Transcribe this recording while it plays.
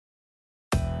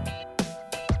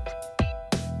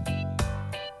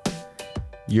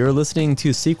You're listening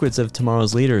to Secrets of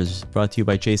Tomorrow's Leaders, brought to you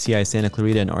by JCI Santa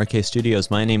Clarita and RK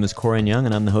Studios. My name is Corin Young,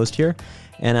 and I'm the host here.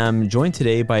 And I'm joined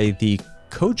today by the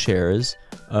co-chairs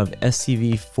of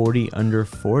SCV 40 Under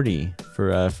 40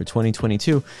 for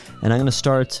 2022. And I'm going to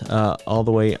start all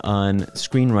the way on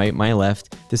screen right, my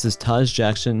left. This is Taj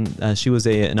Jackson. She was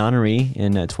an honoree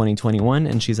in 2021,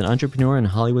 and she's an entrepreneur and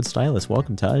Hollywood stylist.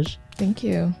 Welcome, Taj. Thank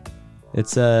you.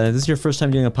 It's this is your first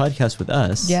time doing a podcast with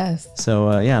us. Yes. So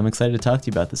I'm excited to talk to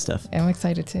you about this stuff. I'm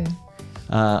excited too.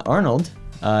 Arnold,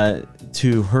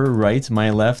 to her right, my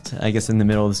left, I guess in the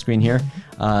middle of the screen here,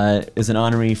 is an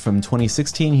honoree from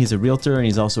 2016. He's a realtor and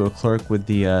he's also a clerk with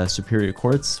the Superior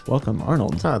Courts. Welcome,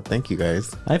 Arnold. Oh, thank you,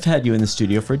 guys. I've had you in the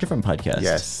studio for a different podcast.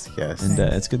 Yes. And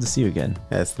it's good to see you again.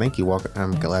 Yes, thank you. Welcome.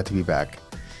 I'm glad to be back.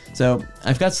 So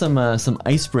I've got some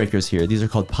icebreakers here. These are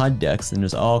called pod decks, and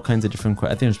there's all kinds of different. I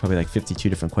think there's probably like 52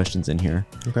 different questions in here.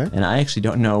 Okay. And I actually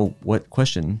don't know what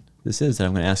question this is that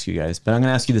I'm going to ask you guys, but I'm going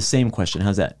to ask you the same question.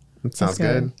 How's that? Sounds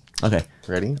good. Okay.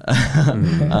 Ready?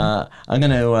 I'm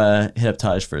going to hit up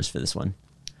Taj first for this one.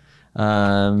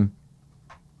 My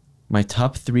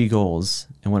top 3 goals,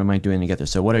 and what am I doing to get there?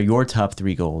 So what are your top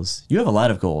 3 goals? You have a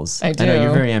lot of goals. I do. I know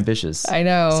you're very ambitious. I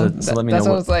know. So let me know. That's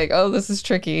what I was like, oh, this is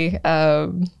tricky.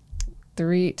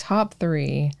 Top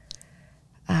 3.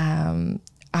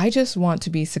 I just want to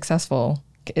be successful.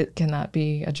 Can that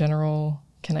be a general?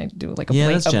 Can I do like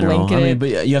that's general. blanket? I mean,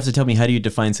 but you have to tell me, how do you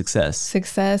define success?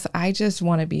 Success, I just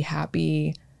want to be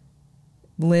happy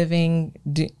living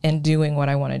and doing what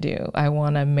I want to do. I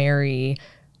want to marry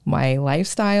my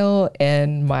lifestyle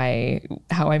and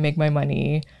how I make my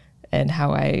money and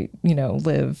how I,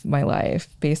 live my life,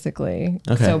 basically.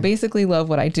 Okay. So basically love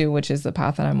what I do, which is the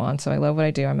path that I'm on. So I love what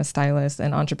I do. I'm a stylist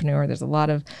and entrepreneur. There's a lot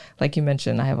of, like you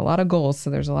mentioned, I have a lot of goals. So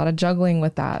there's a lot of juggling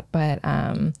with that, but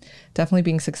definitely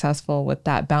being successful with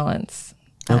that balance.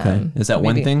 Okay. Is that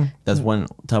one thing? That's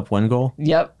top one goal?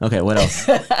 Yep. Okay. What else?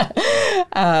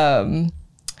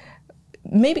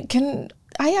 Maybe can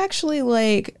I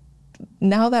actually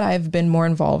now that I've been more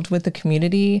involved with the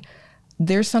community,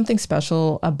 there's something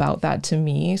special about that to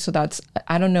me. So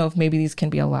I don't know if maybe these can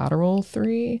be a lateral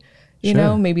 3,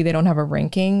 maybe they don't have a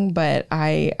ranking, but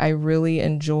I really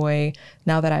enjoy,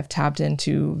 now that I've tapped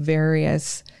into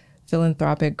various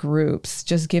philanthropic groups,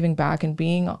 just giving back and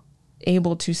being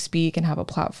able to speak and have a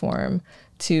platform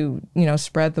to,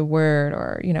 spread the word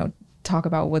or, talk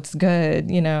about what's good,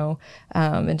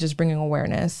 and just bringing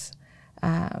awareness.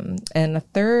 And the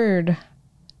third,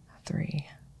 3.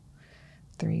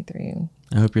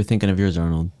 I hope you're thinking of yours,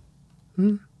 Arnold.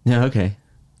 Yeah, okay.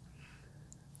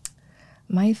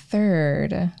 My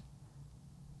third,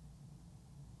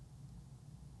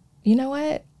 you know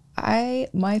what?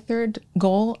 My third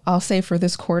goal, I'll say for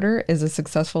this quarter, is a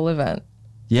successful event.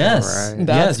 Yes. Right.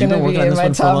 That's you've been working on this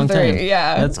one for a long time.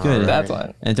 Yeah. That's good. Right. That's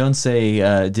one. And don't say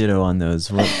ditto on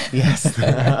those. Yes.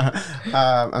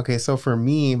 Okay, so for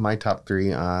me, my top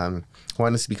 3,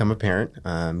 one is to become a parent.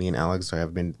 Me and Alex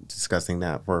have been discussing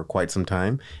that for quite some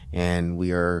time, and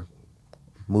we are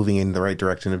moving in the right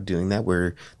direction of doing that.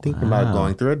 We're thinking about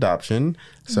going through adoption,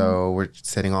 so we're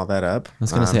setting all that up. I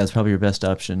was going to say that's probably your best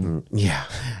option. Yeah.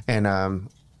 And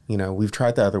we've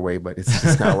tried the other way, but it's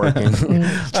just not working.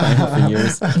 Trying for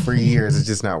years. For years, it's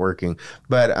just not working.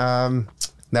 But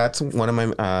that's one of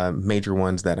my major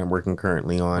ones that I'm working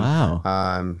currently on.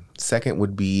 Wow. Second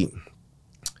would be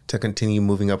to continue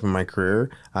moving up in my career.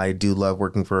 I do love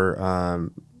working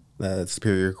for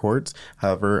Superior Courts.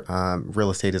 However, real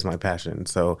estate is my passion.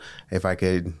 So if I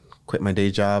could quit my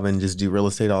day job and just do real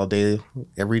estate all day,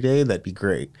 every day, that'd be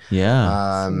great.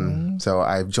 Yeah. So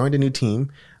I've joined a new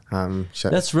team.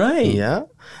 That's right. Yeah.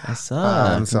 I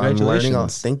saw. So I'm learning.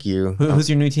 Thank you. Who's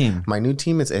your new team? My new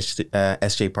team is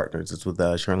SJ Partners. It's with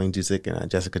Charlene Dusick and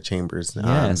Jessica Chambers.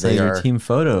 Yeah, so your team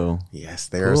photo. Yes,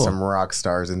 they are some rock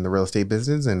stars in the real estate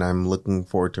business, and I'm looking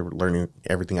forward to learning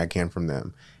everything I can from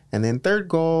them. And then third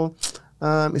goal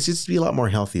is just to be a lot more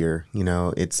healthier.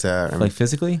 It's like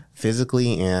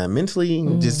physically and mentally,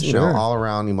 just all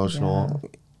around emotional,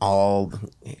 all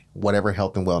whatever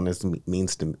health and wellness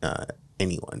means to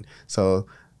anyone. So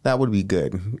that would be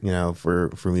good, for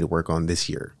me to work on this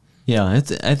year. Yeah,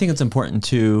 I think it's important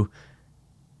to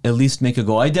at least make a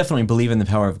goal. I definitely believe in the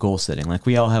power of goal setting. Like,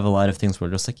 we all have a lot of things where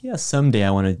we're just like, yeah, someday I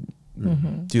want to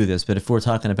do this. But if we're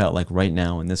talking about like right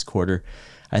now in this quarter,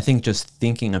 I think just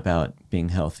thinking about being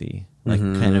healthy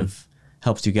kind of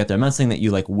helps you get there. I'm not saying that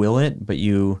you like will it, but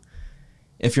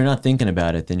if you're not thinking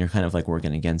about it, then you're kind of like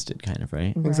working against it, kind of,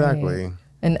 right? Exactly.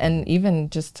 And even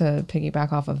just to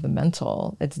piggyback off of the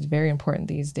mental, it's very important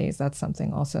these days. That's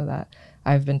something also that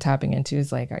I've been tapping into,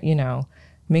 is like,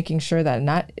 making sure that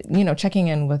not, checking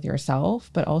in with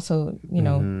yourself, but also,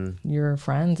 your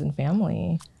friends and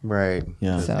family. Right.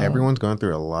 Yeah. So, everyone's going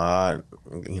through a lot,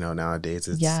 nowadays.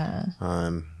 It's,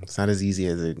 it's not as easy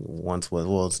as it once was.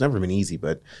 Well, it's never been easy,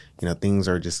 but, things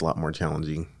are just a lot more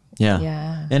challenging. Yeah.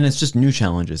 Yeah. And it's just new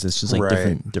challenges. It's just like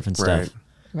different stuff.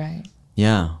 Right.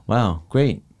 Yeah. Wow.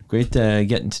 Great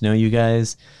getting to know you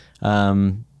guys.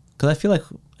 Because I feel like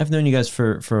I've known you guys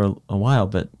for a while,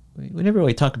 but we never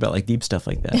really talk about like deep stuff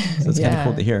like that. So it's kind of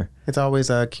cool to hear. It's always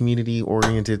a community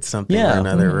oriented something or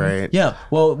another, right? Yeah.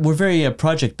 Well, we're very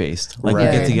project based. Like we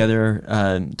get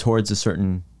together towards a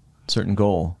certain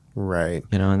goal. Right.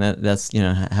 And that's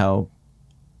how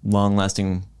long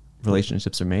lasting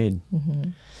relationships are made.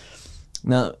 Mm-hmm.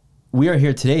 Now, we are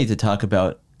here today to talk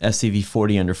about SCV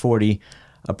 40 Under 40,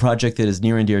 a project that is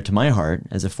near and dear to my heart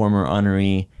as a former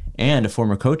honoree and a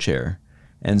former co-chair.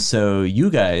 And so you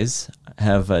guys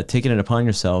have taken it upon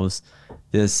yourselves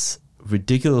this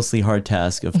ridiculously hard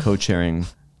task of co-chairing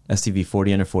SCV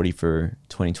 40 Under 40 for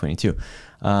 2022.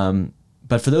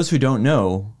 But for those who don't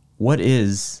know, what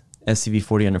is SCV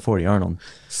 40 Under 40, Arnold?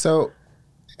 So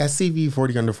SCV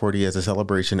 40 Under 40 is a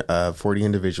celebration of 40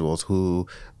 individuals who,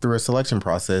 through a selection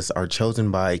process, are chosen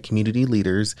by community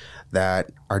leaders that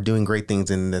are doing great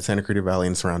things in the Santa Cruz Valley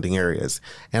and surrounding areas.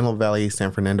 Antelope Valley,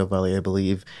 San Fernando Valley, I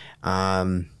believe.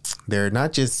 They're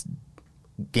not just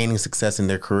gaining success in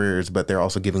their careers, but they're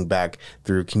also giving back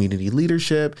through community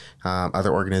leadership,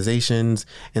 other organizations,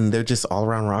 and they're just all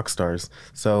around rock stars.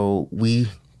 So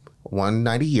one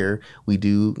night a year, we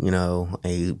do,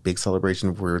 a big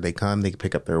celebration where they come, they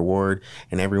pick up their award,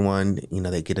 and everyone,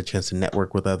 they get a chance to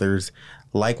network with others,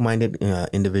 like-minded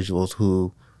individuals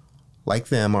who, like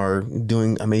them, are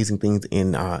doing amazing things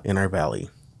in our valley.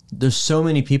 There's so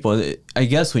many people. I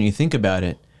guess when you think about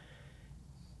it,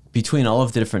 between all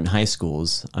of the different high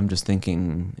schools, I'm just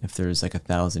thinking if there's like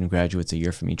 1,000 graduates a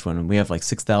year from each one, we have like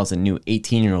 6,000 new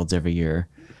 18-year-olds every year.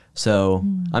 So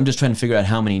I'm just trying to figure out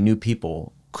how many new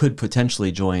people could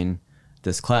potentially join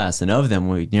this class. And of them,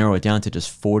 we narrow it down to just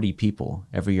 40 people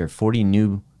every year, 40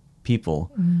 new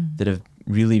people that have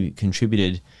really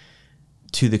contributed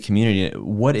to the community.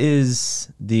 What is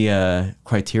the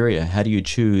criteria? How do you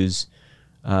choose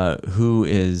who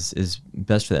is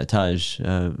best for that? Taj,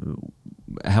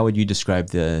 how would you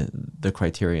describe the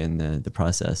criteria and the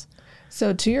process?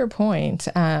 So to your point,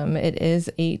 it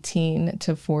is 18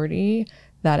 to 40.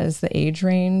 That is the age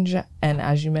range. And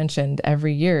as you mentioned,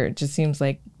 every year, it just seems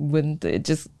like it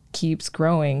just keeps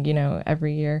growing,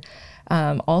 every year.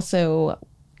 Also,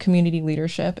 community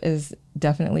leadership is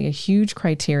definitely a huge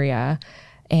criteria.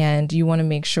 And you want to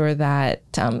make sure that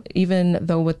even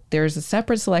though there's a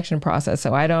separate selection process,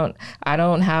 so I don't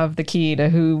have the key to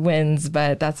who wins,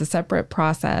 but that's a separate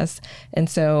process. And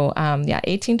so,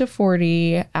 18 to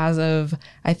 40 as of,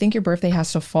 I think your birthday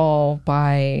has to fall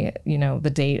by,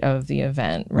 the date of the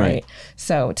event, right?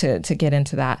 So to get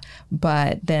into that.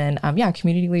 But then,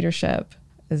 community leadership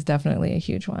is definitely a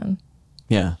huge one.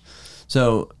 Yeah.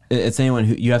 So it's anyone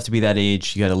who, you have to be that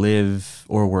age, you got to live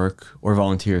or work or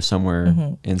volunteer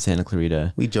somewhere in Santa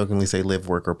Clarita. We jokingly say live,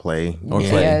 work, or play.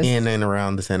 Yes. In and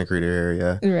around the Santa Clarita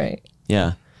area. Right.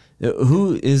 Yeah.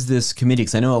 Who is this committee?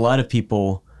 Because I know a lot of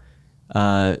people,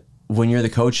 when you're the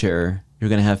co-chair, you're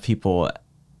going to have people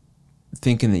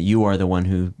thinking that you are the one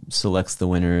who selects the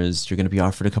winners. You're going to be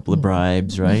offered a couple of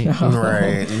bribes, right? No.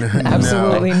 Right.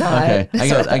 Absolutely not. Okay.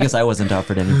 I guess I wasn't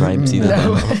offered any bribes either.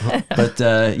 No. But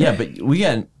but we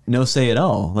got no say at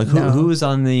all. Like who is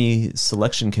on the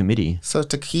selection committee? So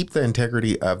to keep the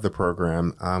integrity of the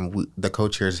program, the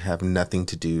co-chairs have nothing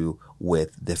to do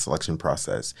with the selection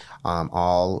process.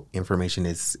 All information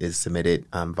is submitted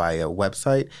via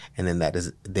website, and then that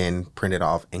is then printed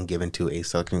off and given to a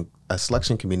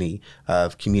selection committee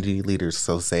of community leaders.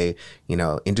 So say,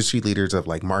 industry leaders of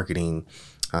like marketing,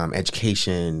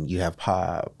 education, you have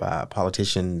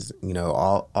politicians,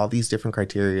 all these different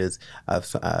criterias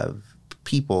of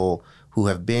people who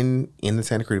have been in the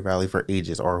Santa Cruz Valley for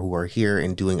ages or who are here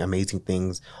and doing amazing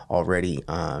things already.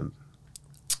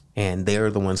 And they are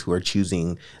the ones who are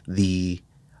choosing this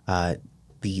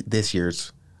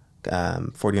year's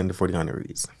 40 Under 40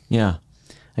 honorees. Yeah,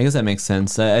 I guess that makes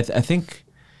sense. I think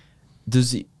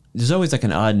there's always like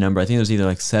an odd number. I think there's either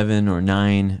like 7 or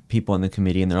 9 people on the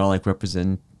committee, and they're all like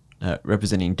representing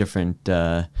different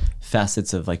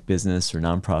facets of like business or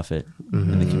nonprofit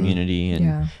in the community,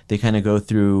 and they kind of go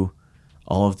through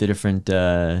all of the different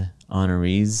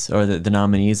honorees or the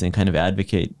nominees and kind of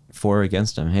advocate for or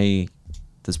against them. Hey,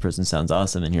 this person sounds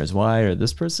awesome, and here's why. Or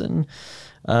this person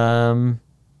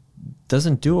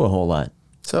doesn't do a whole lot.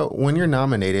 So when you're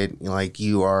nominated, like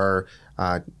you are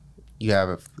you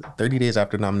have 30 days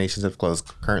after nominations have closed.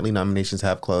 Currently, nominations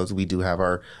have closed. We do have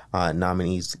our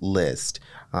nominees list.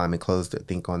 It closed, I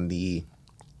think, on the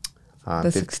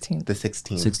 16th. The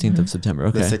 16th. 16th of September.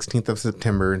 Okay. The 16th of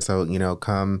September. And so,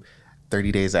 come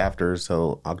 30 days after,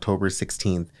 so October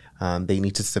 16th, they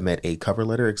need to submit a cover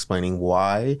letter explaining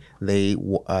why they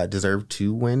deserve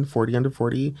to win 40 Under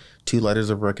 40, 2 letters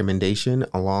of recommendation,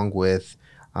 along with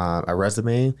a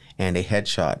resume and a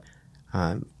headshot.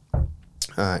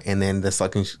 And then the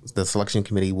selection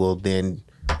committee will then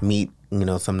meet,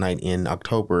 some night in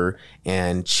October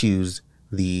and choose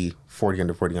the 40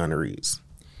 Under 40 honorees.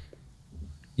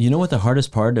 You know what the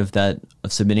hardest part of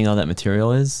submitting all that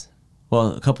material is?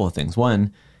 Well, a couple of things.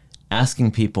 One,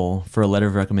 asking people for a letter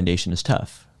of recommendation is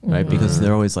tough, right? Because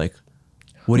they're always like,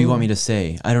 what do you want me to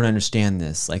say? I don't understand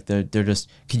this. Like they're just,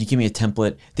 can you give me a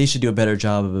template? They should do a better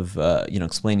job of,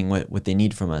 explaining what they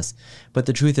need from us. But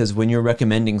the truth is, when you're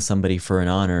recommending somebody for an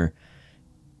honor,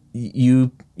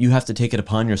 you have to take it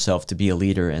upon yourself to be a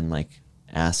leader and like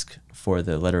ask for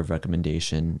the letter of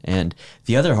recommendation. And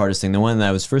the other hardest thing, the one that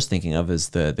I was first thinking of,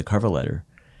 is the cover letter.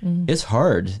 It's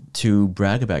hard to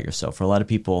brag about yourself for a lot of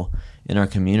people in our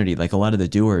community. Like a lot of the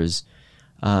doers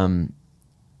have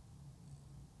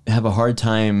a hard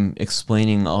time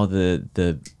explaining all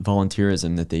the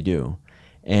volunteerism that they do.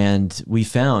 And we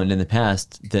found in the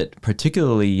past that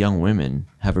particularly young women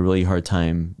have a really hard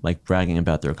time like bragging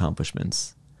about their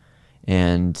accomplishments.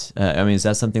 And is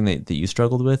that something that you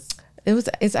struggled with?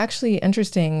 It's actually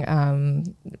interesting.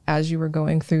 As you were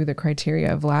going through the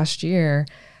criteria of last year,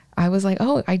 I was like,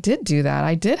 oh, I did do that.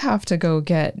 I did have to go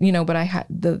get, but I had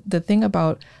the thing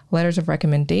about letters of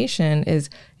recommendation is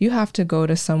you have to go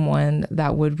to someone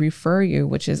that would refer you,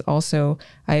 which is also,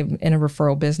 I'm in a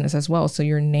referral business as well. So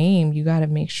your name, you got to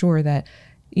make sure that,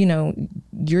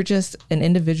 you're just an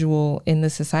individual in the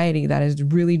society that is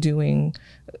really doing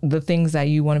the things that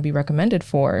you want to be recommended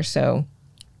for. So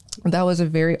that was a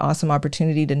very awesome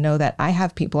opportunity to know that I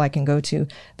have people I can go to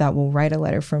that will write a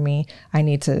letter for me. I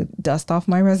need to dust off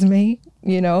my resume,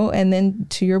 and then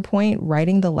to your point,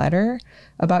 writing the letter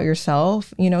about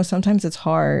yourself, sometimes it's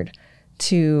hard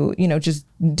to, just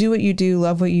do what you do,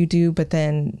 love what you do. But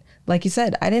then, like you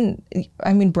said,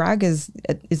 brag is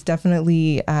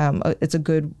definitely, it's a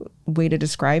good way to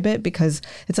describe it, because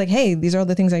it's like, hey, these are all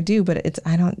the things I do, but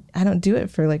I don't do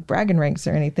it for like bragging rights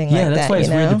or anything like that. Yeah, that's why it's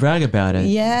weird to brag about it.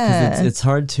 Yeah. 'Cause it's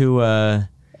hard to,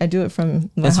 I do it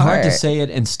from my it's heart. hard to say it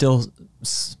and still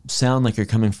sound like you're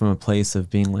coming from a place of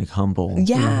being like humble.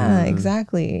 Yeah,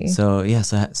 exactly. So yeah,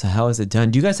 so how is it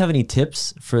done? Do you guys have any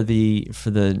tips for the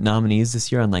nominees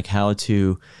this year on like how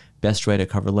to best write a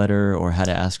cover letter or how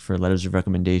to ask for letters of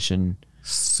recommendation?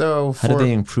 So how do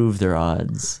they improve their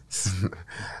odds?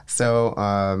 So,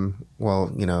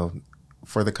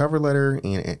 for the cover letter,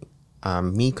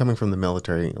 and me coming from the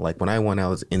military, like when I went, I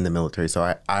was in the military,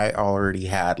 so I already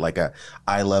had like a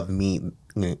I love me,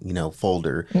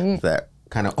 folder that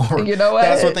kind of,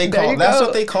 that's what they call. That's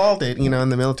what they called it, in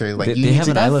the military. Like they have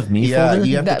an I love me folder. Yeah,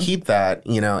 you have to keep that,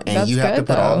 and you have to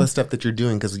put all the stuff that you're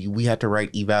doing, because we had to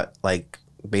write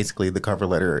basically the cover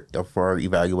letter for our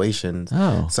evaluations.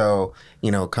 Oh. So,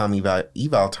 come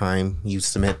eval time, you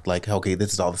submit like, okay,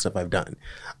 this is all the stuff I've done.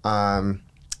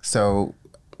 So,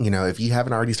 if you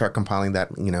haven't already started compiling that,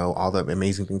 all the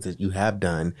amazing things that you have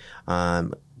done,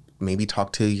 maybe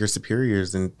talk to your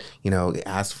superiors and,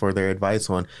 ask for their advice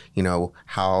on,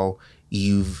 how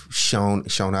you've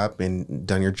shown up and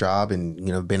done your job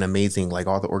and, been amazing, like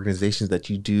all the organizations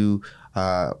that you do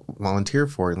volunteer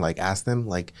for, and like ask them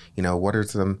like, what are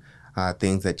some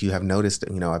things that you have noticed,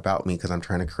 about me, because I'm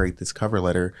trying to create this cover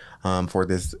letter for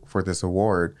this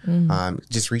award.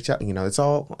 Just reach out. It's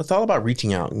all about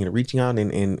reaching out. Reaching out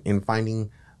and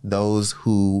finding those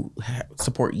who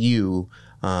support you,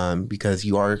 because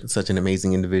you are such an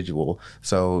amazing individual.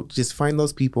 So just find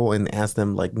those people and ask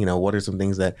them like, what are some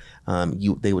things that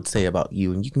they would say about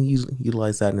you, and you can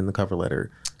utilize that in the cover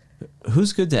letter.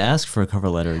 Who's good to ask for a cover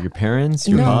letter? Your parents,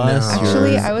 your boss?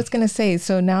 Actually, I was gonna say.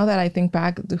 So now that I think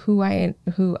back, who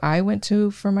I went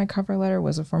to for my cover letter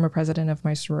was a former president of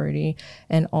my sorority,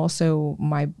 and also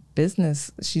my business.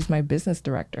 She's my business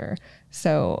director.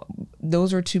 So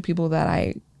those are two people that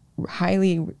I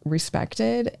highly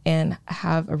respected and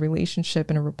have a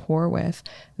relationship and a rapport with,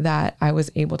 that I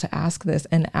was able to ask this,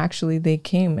 and actually they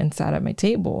came and sat at my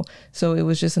table. So it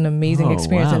was just an amazing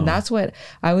experience. Wow. And that's what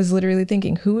I was literally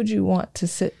thinking, who would you want to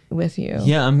sit with you?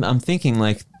 Yeah, I'm thinking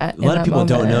like a lot of people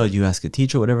don't know. You ask a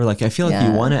teacher, whatever. Like I feel like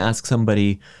you want to ask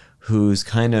somebody who's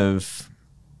kind of,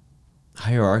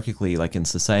 hierarchically, like in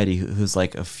society, who's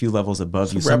like a few levels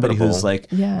above you, It's somebody reputable. who's like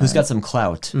Yeah. who's got some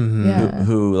clout, Yeah.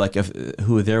 who like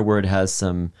who their word has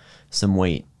some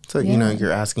weight. So,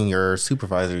 you're asking your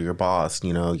supervisor, your boss,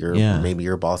 maybe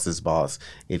your boss's boss,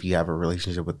 if you have a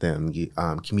relationship with them,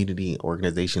 community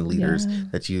organization leaders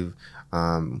that you've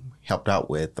helped out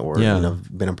with or,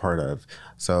 been a part of.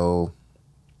 So,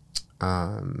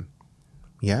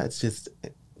 it's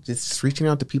just reaching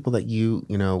out to people that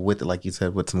with, like you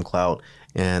said, with some clout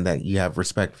and that you have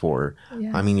respect for.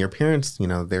 Yeah. I mean, your parents,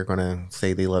 they're going to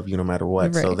say they love you no matter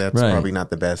what. So Right. that's probably not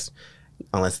the best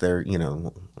unless they're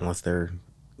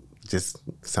just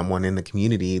someone in the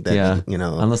community that,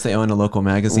 unless they own a local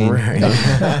magazine. right.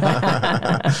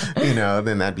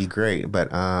 Then that'd be great.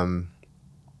 But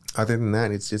other than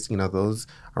that, it's just, those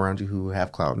around you who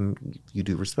have clout and you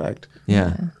do respect.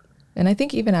 Yeah. And I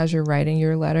think even as you're writing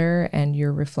your letter and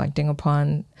you're reflecting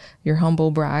upon your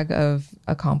humble brag of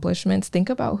accomplishments, think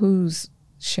about who's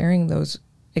sharing those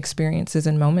experiences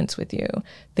and moments with you.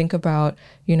 Think about,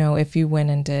 if you went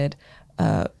and did,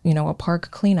 a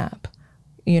park cleanup,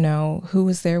 who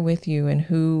was there with you and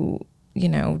who,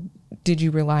 did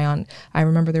you rely on? I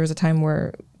remember there was a time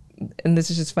where, and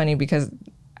this is just funny because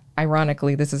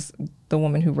ironically, this is the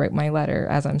woman who wrote my letter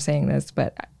as I'm saying this,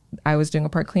 but I was doing a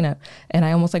park cleanup and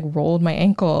I almost like rolled my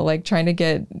ankle, like trying to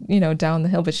get, down the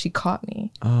hill, but she caught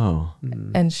me. Oh.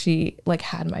 And she like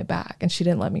had my back and she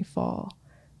didn't let me fall.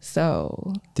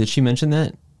 So. Did she mention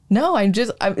that? No, this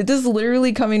is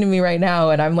literally coming to me right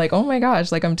now. And I'm like, oh my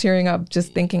gosh, like I'm tearing up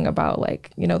just thinking about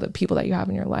like, the people that you have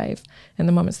in your life and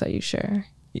the moments that you share.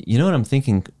 You know what I'm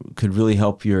thinking could really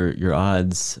help your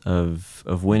odds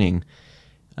of winning?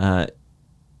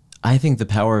 I think the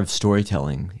power of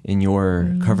storytelling in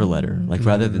your cover letter, like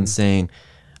rather than saying,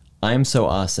 I'm so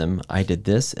awesome, I did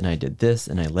this and I did this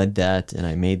and I led that and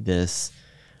I made this,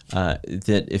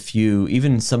 that if you,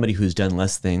 even somebody who's done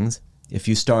less things, if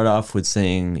you start off with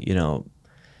saying,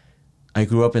 I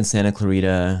grew up in Santa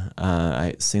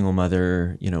Clarita, single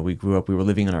mother, we were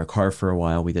living in our car for a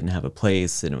while, we didn't have a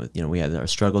place, and we had our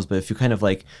struggles. But if you kind of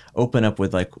like open up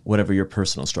with like whatever your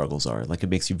personal struggles are, like it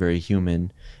makes you very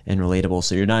human and relatable.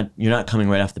 So you're not coming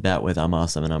right off the bat with I'm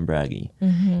awesome and I'm braggy.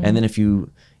 Mm-hmm. And then if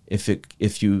you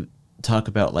talk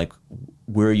about like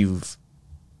where you've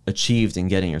achieved in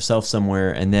getting yourself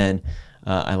somewhere, and then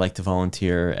I like to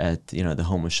volunteer at the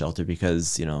homeless shelter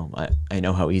because I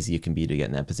know how easy it can be to get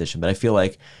in that position. But I feel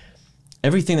like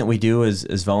everything that we do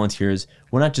as volunteers,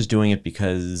 we're not just doing it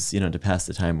because to pass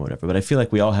the time or whatever. But I feel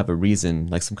like we all have a reason,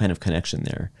 like some kind of connection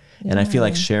there. Yeah. And I feel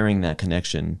like sharing that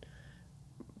connection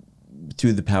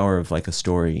through the power of like a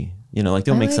story, like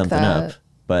don't make something up.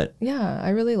 But yeah, I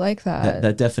really like that.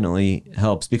 That definitely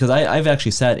helps because I've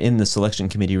actually sat in the selection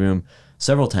committee room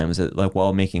several times, like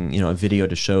while making a video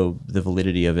to show the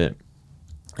validity of it,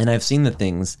 and I've seen the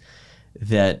things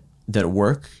that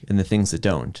work and the things that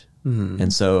don't. Mm-hmm.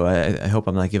 And so I hope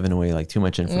I'm not giving away like too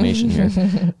much information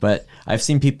here, but I've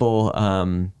seen people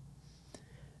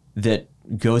that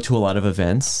go to a lot of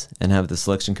events and have the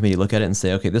selection committee look at it and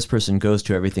say, okay, this person goes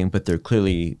to everything, but they're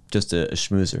clearly just a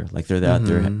schmoozer. Like they're out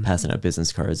there passing out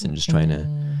business cards and just trying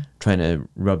to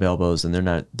rub elbows, and they're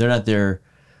not there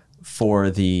for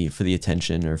the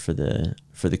attention or for the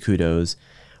kudos.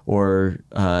 Or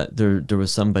there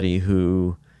was somebody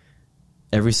who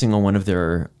every single one of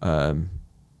their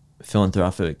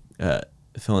philanthropic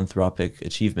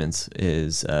achievements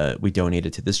is we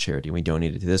donated to this charity, we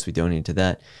donated to this, we donated to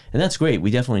that, and that's great.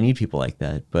 We definitely need people like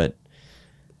that, but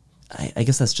I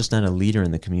guess that's just not a leader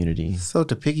in the community. So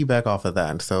to piggyback off of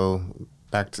that, so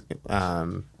back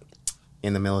to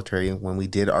in the military, when we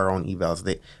did our own evals,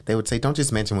 they would say, don't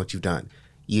just mention what you've done.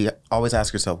 You always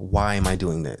ask yourself, why am I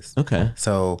doing this? Okay.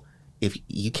 So if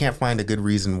you can't find a good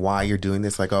reason why you're doing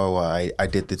this, like, oh, I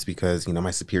did this because, my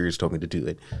superiors told me to do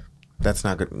it. That's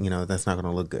not good. That's not going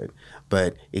to look good.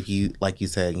 But if you, like you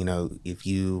said, if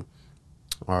you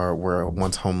were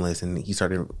once homeless and you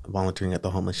started volunteering at the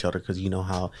homeless shelter because you know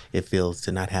how it feels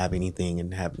to not have anything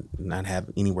and not have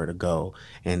anywhere to go,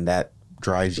 and that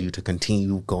drives you to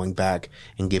continue going back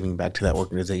and giving back to that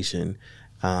organization,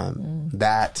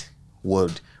 that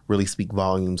would really speak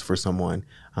volumes for someone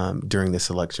during the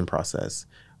selection process,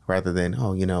 rather than,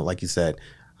 like you said,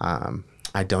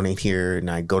 I donate here and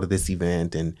I go to this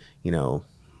event and,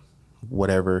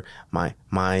 whatever, my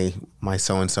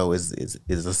so-and-so is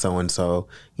a so-and-so,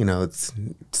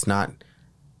 it's not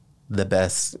the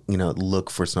best,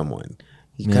 look for someone.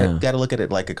 You got to look at it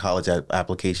like a college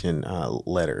application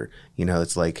letter.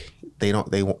 It's like they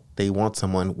want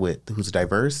someone who's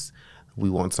diverse.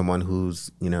 We want someone who's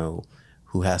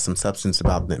who has some substance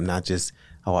about them, not just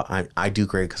I do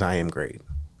great because I am great.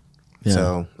 Yeah.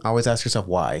 So always ask yourself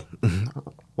why.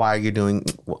 Why are you doing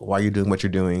what you're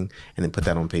doing, and then put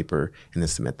that on paper and then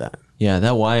submit that. Yeah,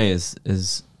 that why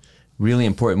is really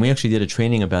important. We actually did a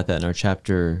training about that in our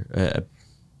chapter.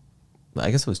 I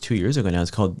guess it was 2 years ago now.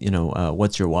 It's called,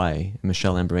 What's Your Why?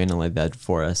 Michelle Lamborena led that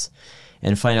for us,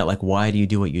 and find out like, why do you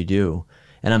do what you do?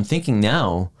 And I'm thinking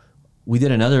now, we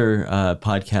did another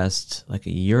podcast like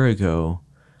a year ago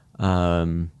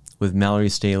with Mallory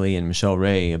Staley and Michelle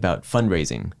Ray about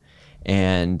fundraising.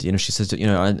 And, she says,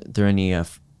 are there any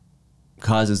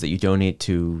causes that you donate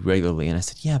to regularly? And I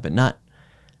said, yeah, but not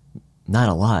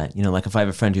a lot. Like if I have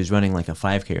a friend who's running like a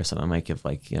 5K or something, I might give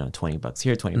like, $20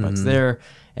 here, $20 there.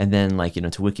 And then like, to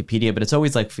Wikipedia, but it's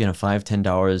always like, $5, $10,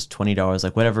 $20,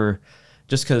 like whatever,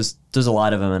 just because there's a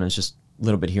lot of them and it's just a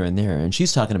little bit here and there. And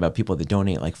she's talking about people that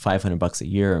donate like $500 a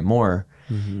year or more.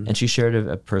 And she shared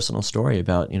a personal story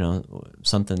about,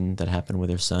 something that happened with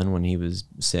her son when he was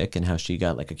sick, and how she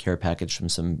got like a care package from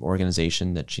some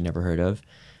organization that she never heard of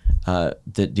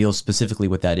that deals specifically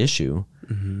with that issue.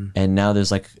 And now there's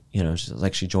like,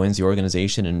 she joins the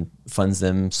organization and funds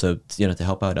them so, to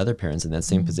help out other parents in that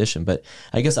same position. But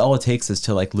I guess all it takes is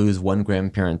to like lose one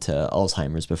grandparent to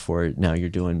Alzheimer's before now you're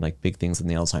doing like big things in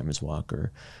the Alzheimer's walk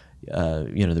or,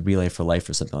 the Relay for Life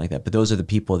or something like that. But those are the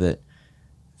people that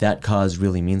cause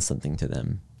really means something to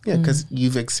them. Yeah, because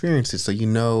you've experienced it, so you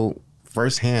know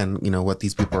firsthand, what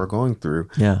these people are going through.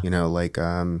 Yeah. Like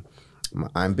I'm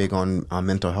big on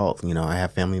mental health. I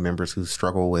have family members who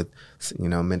struggle with,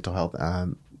 mental health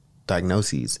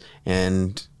diagnoses,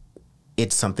 and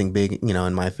it's something big,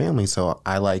 in my family. So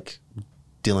I like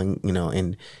dealing,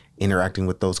 and interacting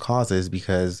with those causes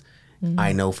because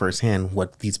I know firsthand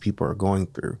what these people are going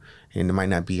through. And it might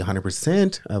not be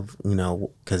 100% of,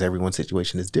 because everyone's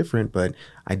situation is different, but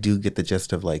I do get the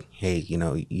gist of like, hey,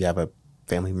 you have a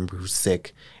family member who's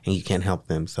sick and you can't help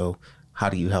them. So how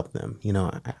do you help them?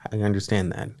 I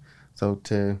understand that. So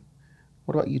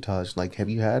what about you, Taj? Like, have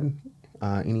you had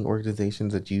any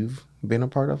organizations that you've been a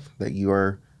part of that you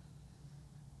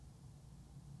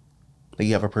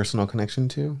have a personal connection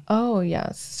to? Oh,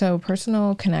 yes. So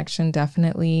personal connection,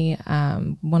 definitely.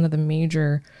 One of the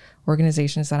major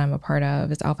organizations that I'm a part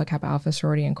of is Alpha Kappa Alpha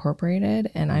Sorority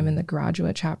Incorporated, and I'm in the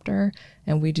graduate chapter,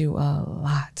 and we do a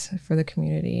lot for the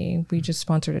community. We just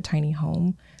sponsored a tiny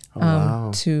home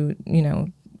to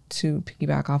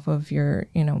piggyback off of your,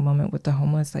 moment with the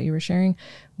homeless that you were sharing.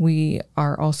 We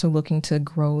are also looking to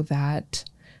grow that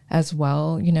as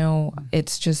well.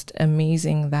 It's just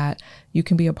amazing that you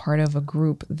can be a part of a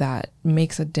group that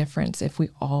makes a difference if we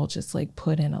all just like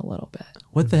put in a little bit.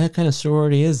 What the heck kind of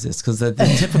sorority is this? Because the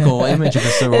typical image of a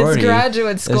sorority, it's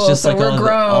graduate school, just so like we're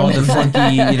grown. All the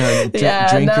funky,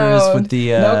 drinkers with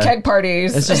the no keg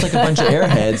parties. It's just like a bunch of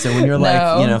airheads. And when you're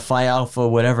like, Phi Alpha,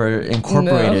 whatever,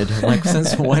 incorporated. I'm like,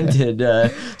 since when did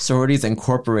sororities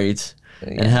incorporate?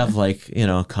 And have like,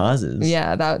 causes.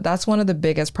 Yeah, that's one of the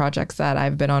biggest projects that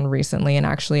I've been on recently. And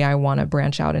actually, I want to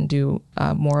branch out and do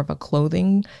more of a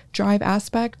clothing drive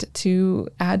aspect to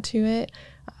add to it.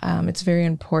 It's very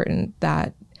important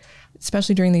that,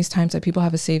 especially during these times, that people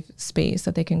have a safe space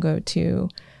that they can go to.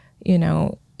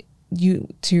 To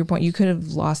your point, you could have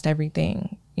lost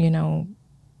everything.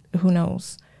 Who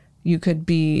knows? You could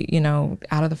be,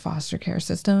 out of the foster care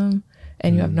system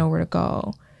and you have nowhere to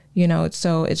go.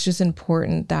 So it's just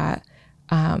important that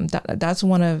that's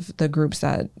one of the groups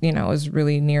that, is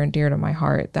really near and dear to my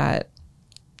heart, that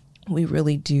we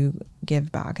really do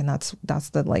give back. And that's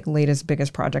the like latest,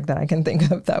 biggest project that I can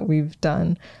think of that we've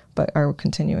done, but are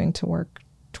continuing to work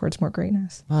towards more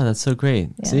greatness. Wow, that's so great.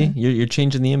 Yeah. See, you're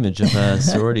changing the image of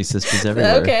sorority sisters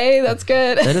everywhere. Okay, that's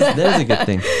good. That is a good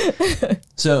thing.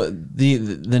 So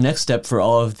the next step for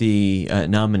all of the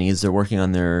nominees, they're working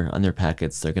on their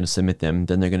packets. They're going to submit them.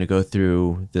 Then they're going to go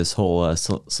through this whole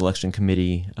selection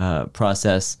committee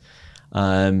process.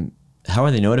 How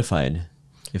are they notified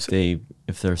if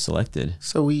they're selected?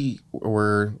 So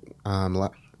we're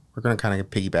going to kind of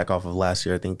piggyback off of last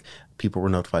year. I think people were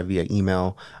notified via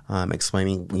email,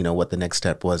 explaining, what the next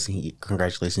step was.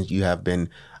 Congratulations, you have been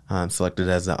selected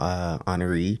as an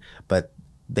honoree, but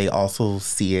they also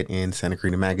see it in Santa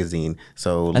Clarita Magazine.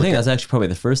 So I think that's actually probably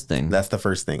the first thing. That's the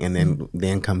first thing, and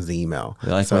then comes the email.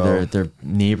 They like whether their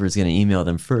neighbor's going to email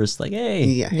them first, like,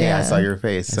 hey, I saw your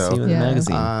face. I see you in the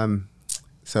magazine.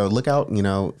 So look out,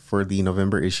 for the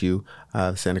November issue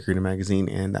of Santa Clarita Magazine,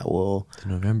 and that will... The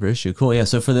November issue. Cool, yeah.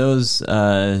 So for those,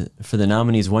 for the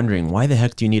nominees wondering, why the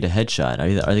heck do you need a headshot?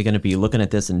 Are they going to be looking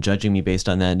at this and judging me based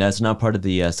on that? That's not part of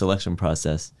the selection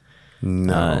process.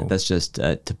 No. That's just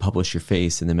to publish your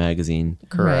face in the magazine.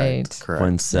 Correct.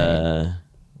 Once,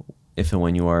 if and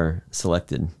when you are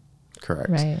selected. Correct.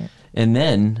 Right. And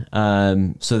then,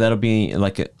 so that'll be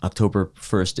like October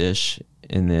 1st-ish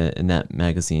in that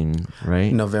magazine,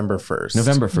 right? November 1st.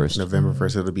 November 1st. November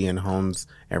 1st. It'll be in homes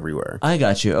everywhere. I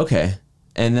got you. Okay.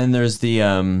 And then there's the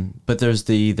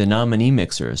nominee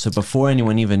mixer. So before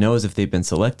anyone even knows if they've been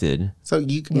selected. So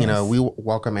you know, we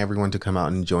welcome everyone to come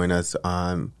out and join us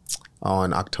on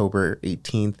October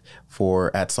 18th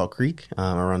at Salt Creek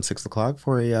around 6:00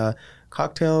 for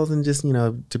cocktails and just, you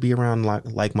know, to be around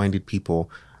like-minded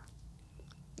people.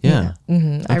 Yeah.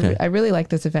 Mm-hmm. Okay. I really like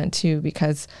this event too,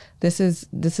 because this is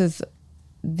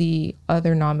the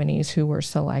other nominees who were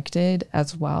selected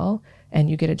as well, and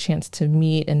you get a chance to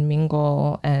meet and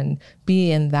mingle and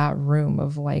be in that room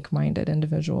of like-minded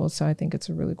individuals. So I think it's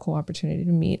a really cool opportunity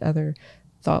to meet other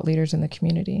thought leaders in the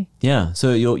community. Yeah.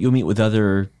 So you'll meet with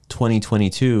other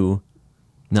 2022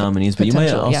 nominees, but you might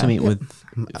Potential, also yeah. meet with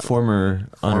former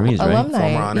honorees, right? Alumni.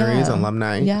 Former honorees, Yeah.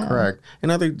 alumni, Yeah. correct. And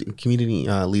other community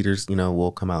leaders, you know,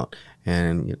 will come out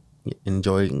and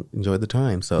enjoy the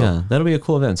time. So Yeah, that'll be a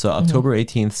cool event. So October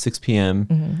 18th, 6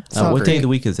 p.m. Salt What day of Creek. the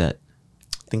week is that?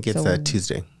 I think it's So-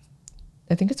 Tuesday.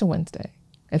 I think it's a Wednesday.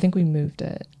 I think we moved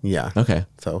it. Yeah. Okay.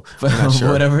 So But I'm not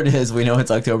sure. whatever it is, we know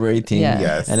it's October 18th. Yeah.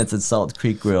 Yes. And it's at Salt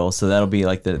Creek Grill. So that'll be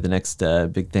like the next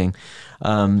big thing.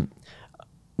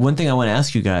 One thing I want to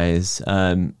ask you guys,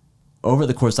 over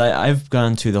the course, I've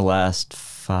gone to the last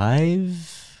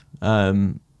 5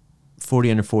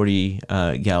 40 under 40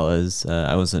 galas.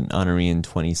 I was an honoree in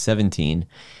 2017.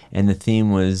 And the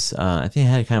theme was, I think it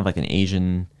had kind of like an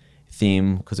Asian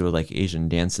theme, because there were like Asian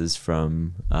dances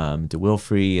from De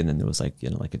Wilfrey, and then there was like, you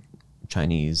know, like a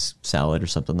Chinese salad or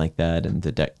something like that, and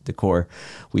the decor.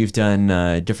 We've done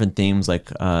different themes. Like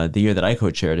the year that I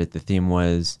co-chaired it, the theme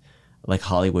was like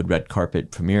Hollywood red carpet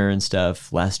premiere and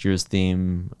stuff. Last year's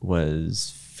theme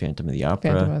was Phantom of the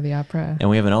Opera. Phantom of the Opera. And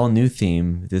we have an all new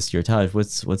theme this year. Taj,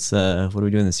 what are we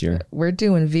doing this year? We're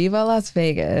doing Viva Las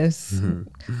Vegas.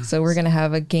 Mm-hmm. So we're going to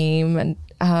have a game, and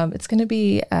it's going to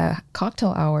be a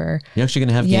cocktail hour. You're actually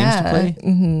gonna have games to play?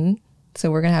 Mm-hmm. So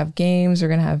we're going to have games. We're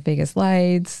going to have Vegas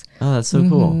lights. Oh, that's so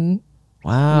cool.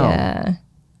 Wow. Yeah.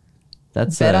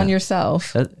 That's Bet on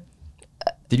yourself.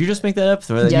 Did you just make that up?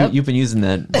 Or Yep. You've been using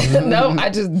that. No, I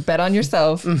just bet on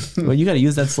yourself. Well, you got to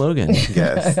use that slogan.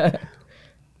 Yes.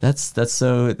 That's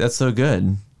so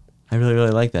good. I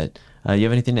really like that. You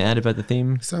have anything to add about the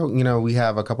theme? So, you know, we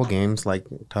have a couple games like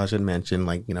Taj had mentioned,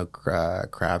 like, you know,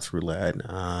 craps, roulette,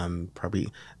 probably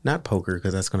not poker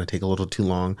because that's going to take a little too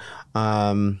long.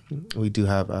 We do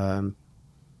have,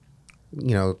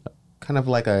 you know, kind of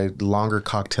like a longer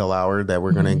cocktail hour that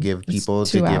we're going to give people It's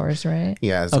 2 to hours, right?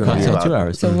 Yeah, it's Okay, going to be so about 2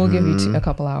 hours. So we'll give you a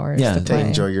couple hours Yeah. to To to play.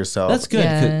 enjoy yourself. That's good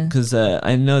Yeah. because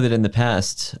I know that in the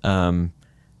past,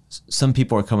 some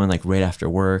people are coming like right after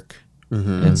work,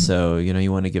 and so you know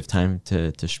you want to give time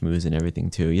to schmooze and everything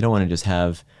too. You don't want to just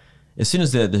have, as soon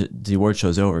as the award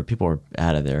show's over, people are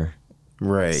out of there.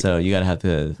 Right. So you got to have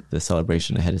the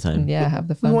celebration ahead of time. Yeah, have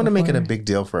the fun. we want to make it a before. big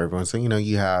deal for everyone. So, you know,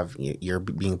 you're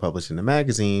being published in the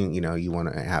magazine, you know, you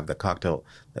want to have the cocktail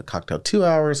 2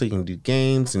 hours so you can do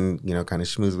games and, you know, kind of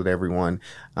schmooze with everyone.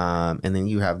 And then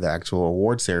you have the actual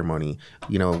award ceremony,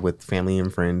 you know, with family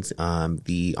and friends.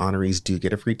 The honorees do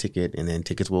get a free ticket, and then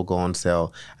tickets will go on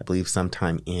sale, I believe,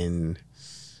 sometime in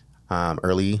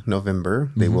early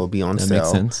November. They will be on That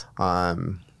sale. makes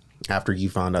sense. After you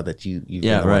found out that you've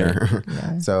Yeah, been the right. winner.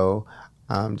 Yeah. So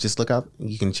just look up.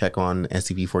 You can check on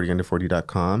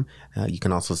SCV40under40.com. You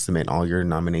can also submit all your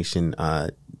nomination,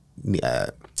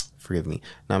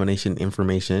 nomination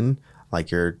information,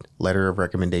 like your letter of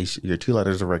recommendation, your 2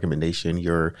 letters of recommendation,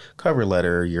 your cover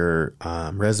letter, your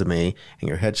resume, and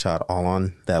your headshot, all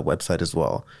on that website as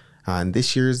well. And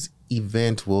this year's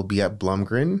event will be at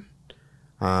Blumgren.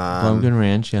 Blumgren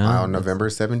Ranch, yeah. On November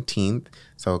 17th.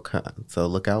 So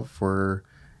look out for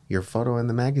your photo in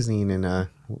the magazine, and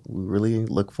we really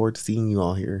look forward to seeing you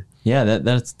all here. Yeah,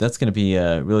 that's going to be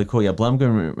really cool. Yeah,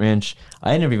 Blumgren Ranch.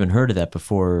 I had never even heard of that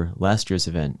before last year's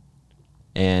event,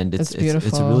 and it's a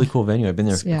beautiful. really cool venue. I've been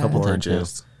there a Yeah. couple times now.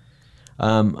 Gorgeous.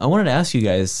 I wanted to ask you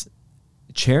guys,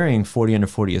 chairing 40 under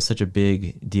 40 is such a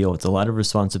big deal. It's a lot of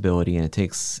responsibility, and it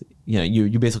takes, you know,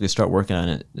 you basically start working on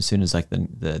it as soon as like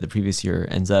the previous year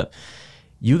ends up.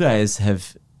 You guys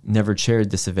have never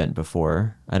chaired this event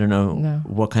before. I don't know No.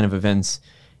 what kind of events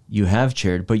you have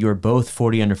chaired, but you're both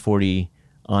 40 under 40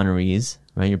 honorees,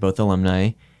 right? You're both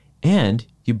alumni, and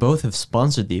you both have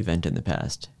sponsored the event in the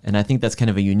past. And I think that's kind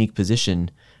of a unique position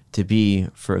to be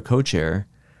for a co-chair,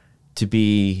 to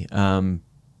be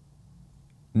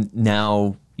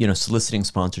now, you know, soliciting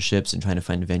sponsorships and trying to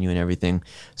find a venue and everything.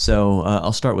 So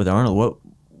I'll start with Arnold.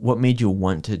 What made you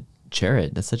want to chair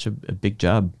it? That's such a big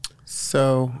job.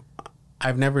 So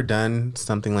I've never done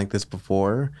something like this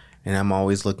before, and I'm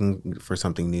always looking for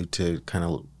something new to kind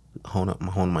of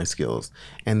hone my skills.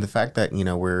 And the fact that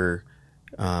we're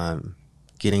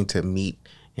getting to meet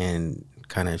and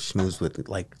kind of schmooze with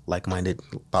like-minded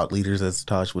thought leaders, as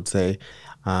Taj would say,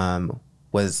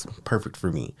 was perfect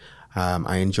for me.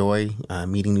 I enjoy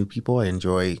meeting new people. I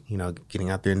enjoy getting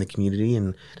out there in the community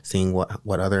and seeing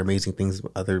what other amazing things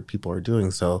other people are doing.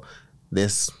 So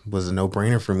this was a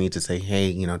no-brainer for me to say,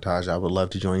 hey, Taj, I would love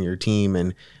to join your team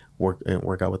and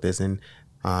work out with this. And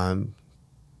one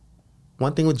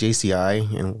thing with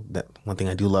JCI, and that one thing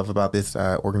I do love about this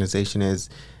organization is,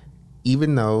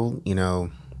 even though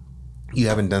you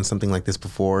haven't done something like this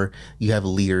before, you have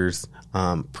leaders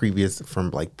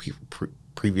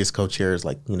previous co-chairs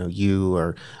like you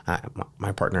or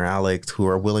my partner Alex, who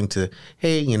are willing to,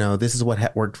 hey, this is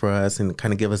what worked for us, and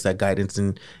kind of give us that guidance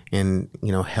and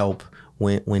help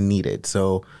when needed.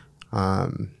 So I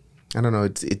don't know,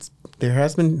 it's there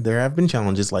have been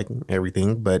challenges like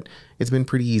everything, but it's been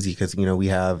pretty easy because we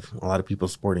have a lot of people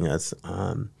supporting us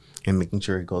and making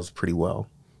sure it goes pretty well.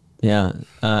 Yeah.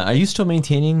 Are you still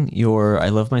maintaining your I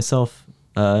Love Myself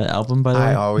album, by the way?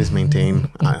 I always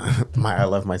maintain my I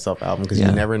Love Myself album because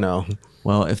you never know.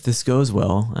 Well, if this goes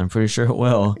well, I'm pretty sure it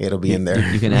will. It'll be in there.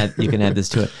 You can add this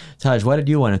to it. Taj, why did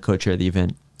you want to co-chair the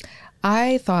event?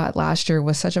 I thought last year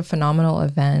was such a phenomenal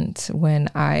event when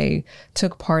I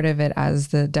took part of it as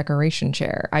the decoration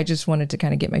chair. I just wanted to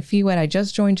kind of get my feet wet. I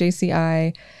just joined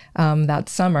JCI that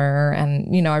summer,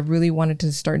 and I really wanted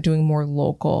to start doing more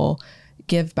local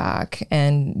give back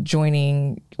and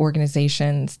joining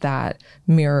organizations that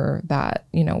mirror that,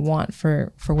 want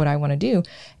for what I want to do.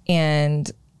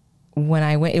 And when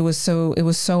I went, it was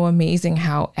so amazing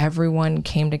how everyone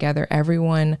came together.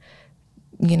 Everyone,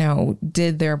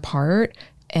 did their part,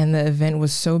 and the event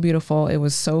was so beautiful. It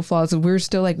was so flawless. We were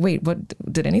still like, wait, what?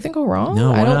 Did anything go wrong?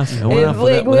 No, it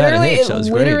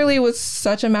literally was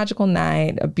such a magical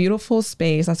night, a beautiful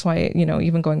space. That's why,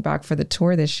 even going back for the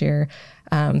tour this year,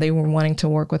 they were wanting to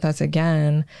work with us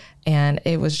again, and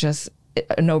it was just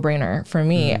a no-brainer for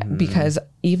me because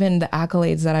even the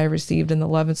accolades that I received and the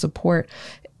love and support,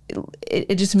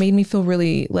 it just made me feel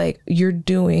really like, you're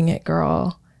doing it,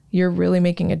 girl. You're really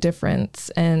making a difference,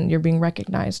 and you're being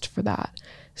recognized for that.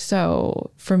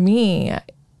 So for me, I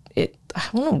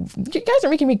don't know, you guys are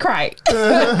making me cry.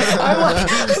 I'm like,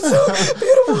 it's so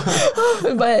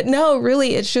beautiful. But no,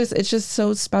 really, it's just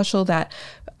so special that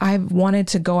I've wanted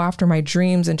to go after my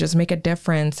dreams and just make a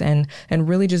difference and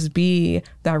really just be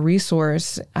that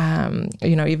resource.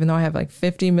 Even though I have like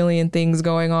 50 million things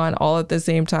going on all at the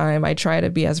same time, I try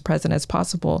to be as present as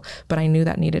possible. But I knew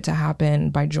that needed to happen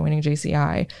by joining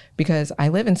JCI because I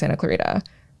live in Santa Clarita.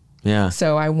 Yeah.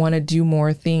 So I want to do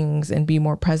more things and be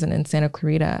more present in Santa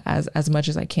Clarita as much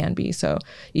as I can be. So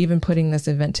even putting this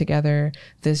event together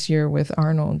this year with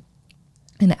Arnold,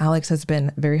 and Alex has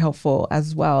been very helpful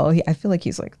as well. I feel like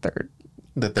he's like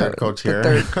the third co-chair.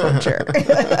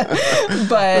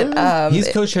 But he's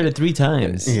co-chaired it 3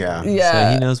 times. Yeah.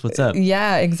 So he knows what's up.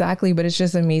 Yeah, exactly. But it's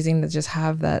just amazing to just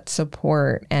have that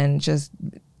support, and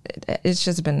it's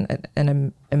just been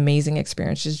an amazing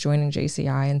experience just joining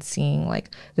JCI and seeing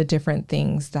like the different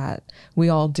things that we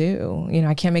all do.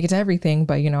 I can't make it to everything,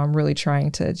 but I'm really trying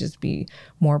to just be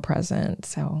more present.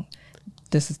 So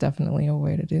this is definitely a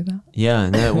way to do that. Yeah.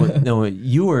 No,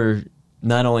 you were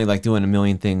not only like doing a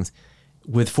million things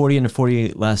with 40 Under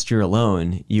 40 last year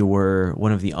alone. You were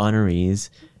one of the honorees,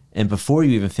 and before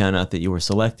you even found out that you were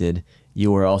selected, you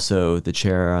were also the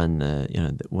chair on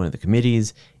one of the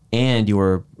committees, and you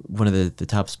were one of the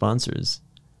top sponsors.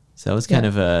 So it was kind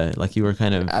of like you were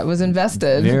kind of... I was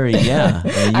invested. Very, yeah.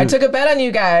 I took a bet on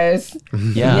you guys.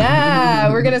 Yeah.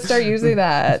 Yeah, we're going to start using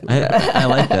that. I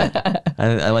like that.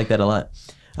 I like that a lot.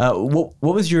 What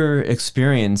was your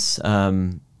experience,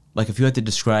 like if you had to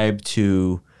describe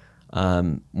to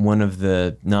one of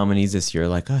the nominees this year,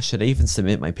 like, oh, should I even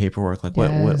submit my paperwork? Like,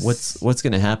 what's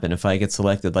going to happen if I get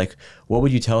selected? Like, what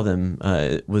would you tell them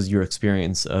was your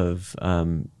experience of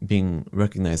being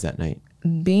recognized that night?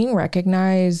 Being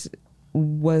recognized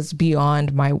was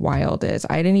beyond my wildest.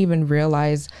 I didn't even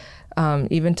realize,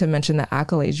 even to mention the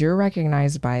accolades, you're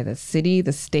recognized by the city,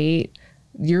 the state.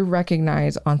 You're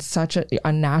recognized on such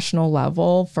a national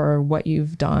level for what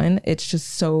you've done. It's just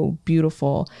so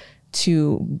beautiful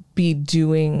to be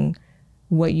doing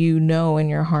what you know in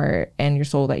your heart and your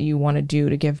soul that you want to do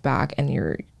to give back, and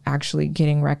you're actually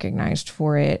getting recognized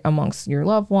for it amongst your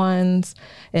loved ones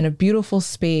in a beautiful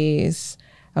space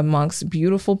amongst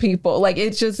beautiful people. Like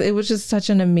it was just such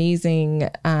an amazing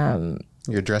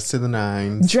You're dressed to the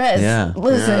nines. Dress. Yeah.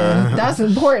 Listen, that's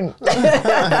important.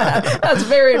 That's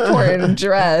very important.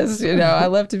 Dress. You know, I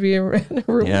love to be in a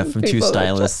room Yeah, with from two people that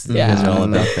stylists. dress. You guys are all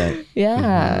Yeah. about that.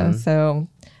 Yeah. So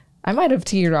I might have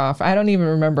teered off. I don't even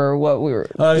remember what we were.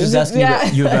 Oh, I was just asking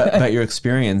Yeah. you about your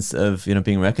experience of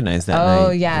being recognized that night.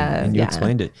 Oh, yeah, and you yeah.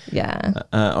 explained it. Yeah.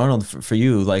 Arnold, for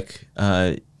you, like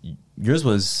yours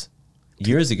was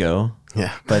years ago.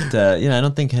 Yeah. But I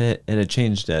don't think it had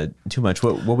changed too much.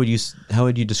 What would you? How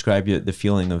would you describe the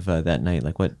feeling of that night?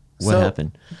 Like what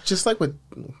happened? Just like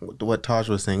what Taj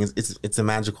was saying, it's a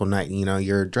magical night. You know,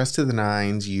 you're dressed to the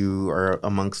nines. You are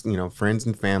amongst friends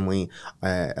and family,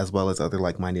 as well as other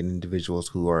like-minded individuals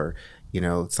who are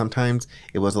sometimes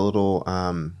it was a little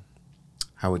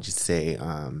how would you say it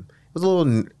was a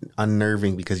little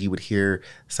unnerving because you would hear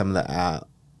some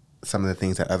of the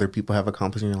things that other people have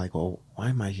accomplished, and you're like, well, why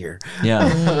am I here?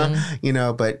 Yeah.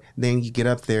 But then you get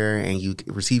up there and you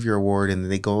receive your award,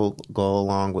 and they go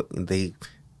along with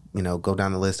go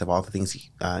down the list of all the things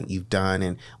you've done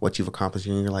and what you've accomplished,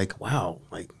 and you're like, wow,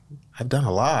 like I've done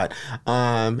a lot.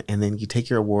 And then you take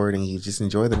your award and you just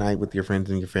enjoy the night with your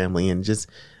friends and your family, and just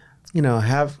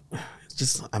have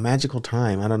just a magical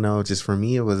time. I don't know, just for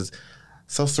me it was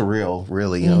so surreal,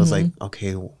 really. I was like,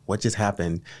 okay, what just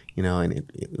happened? And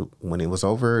when it was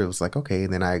over, it was like, okay.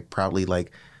 And then I probably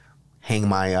like hang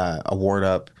my award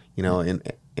up,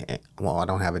 well, I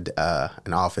don't have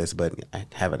an office, but I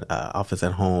have an office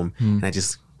at home, and I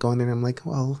just go in there and I'm like,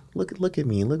 well, look at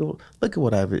me, look at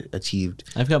what I've achieved.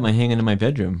 I've got my hanging in my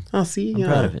bedroom. Oh, see, I'm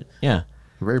proud of it. Yeah.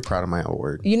 I'm very proud of my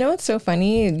award. You know what's so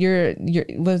funny? Your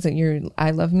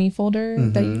I Love Me folder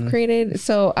that you created.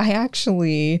 So I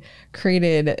actually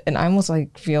created, and I almost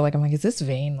like feel like I'm like, is this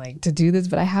vain like to do this?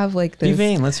 But I have like this. Be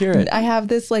vain. Let's hear it. I have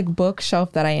this like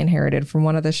bookshelf that I inherited from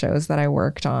one of the shows that I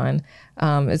worked on.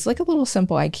 It's like a little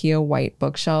simple IKEA white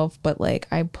bookshelf, but like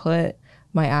I put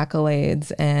my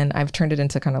accolades and I've turned it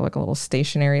into kind of like a little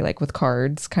stationery, like with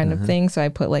cards kind of thing. So I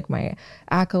put like my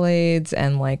accolades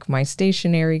and like my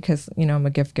stationery, because I'm a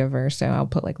gift giver, so I'll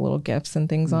put like little gifts and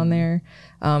things on there.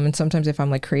 And sometimes if I'm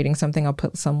like creating something, I'll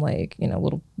put some like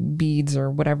little beads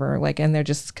or whatever like in there,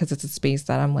 just because it's a space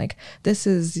that I'm like, this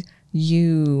is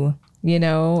you. I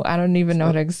don't even know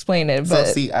how to explain it. But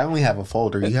So see, I only have a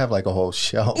folder. You have like a whole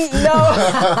shelf. no.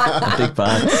 A big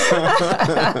box.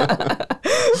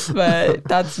 But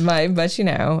that's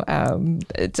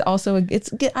it's also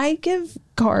I give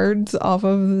cards off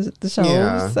of the shelves.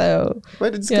 Yeah. So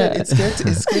But it's Yeah. good.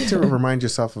 It's good to remind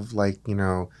yourself of like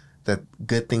that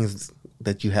good things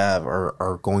that you have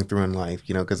are going through in life.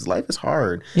 Because life is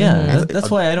hard. Yeah, that's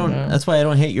why I don't. That's why I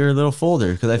don't hate your little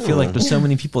folder, because I feel like there's so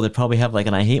many people that probably have like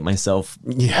an I hate myself.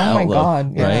 Yeah. Oh my outlook,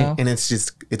 God, yeah. right? And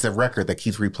it's a record that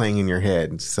keeps replaying in your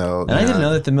head. So And I didn't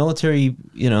know that the military,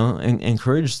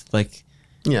 encouraged like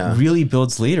Yeah. really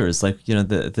builds leaders. Like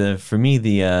the for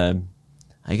me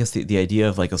I guess the idea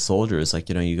of like a soldier is like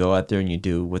you go out there and you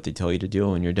do what they tell you to do,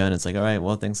 and when you're done, it's like, all right,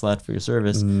 well, thanks a lot for your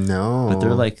service. No. But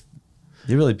they're like,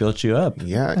 they really built you up.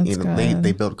 Yeah, That's good.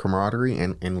 they build camaraderie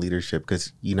and leadership,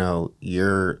 because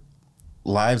your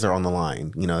lives are on the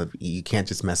line. You can't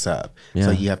just mess up. Yeah.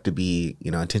 So you have to be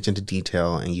attention to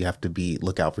detail, and you have to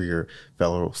look out for your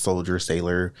fellow soldier,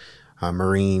 sailor,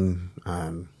 Marine.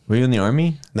 Were you in the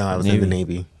Army? No, I was in the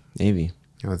Navy. Navy.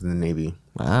 I was in the Navy.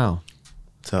 Wow,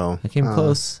 So I came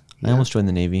close. I almost joined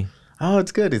the Navy. Oh,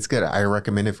 it's good. It's good. I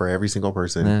recommend it for every single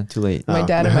person. Too late. my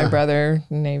dad and my brother,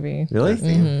 Navy.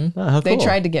 Really? Oh, how They cool.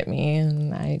 tried to get me,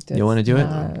 and I did. You wanna do it?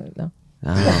 No.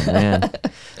 Oh man,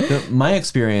 my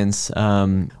experience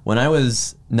when I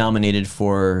was nominated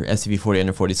for SCV 40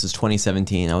 Under 40, this was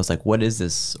 2017. I was like, "What is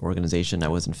this organization?" I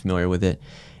wasn't familiar with it,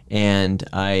 and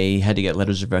I had to get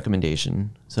letters of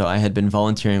recommendation. So I had been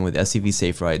volunteering with SCV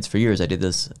Safe Rides for years. I did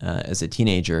this as a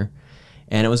teenager,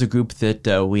 and it was a group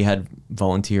that we had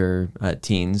volunteer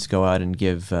teens go out and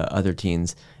give other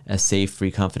teens a safe, free,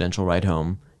 confidential ride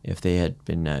home if they had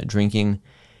been drinking.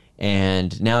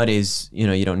 And nowadays,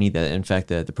 you don't need that. In fact,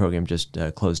 the program just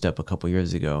closed up a couple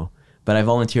years ago. But I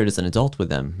volunteered as an adult with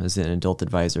them, as an adult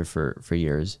advisor for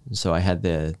years. So I had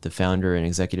the founder and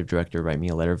executive director write me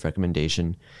a letter of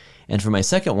recommendation. And for my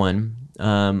second one,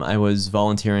 I was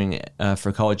volunteering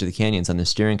for College of the Canyons on the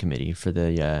steering committee for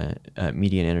the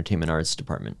Media and Entertainment Arts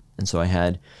department. And so I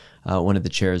had one of the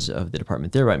chairs of the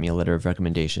department there write me a letter of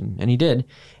recommendation. And he did.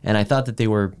 And I thought that they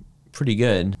were pretty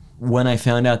good. when I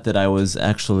found out that I was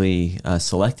actually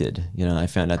selected, I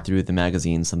found out through the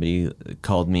magazine. Somebody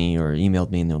called me or emailed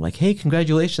me, and they're like, "Hey,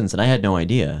 congratulations!" And I had no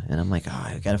idea. And I'm like, "Oh,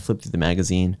 I got to flip through the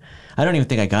magazine." I don't even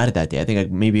think I got it that day. I think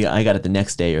maybe I got it the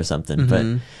next day or something. But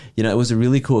it was a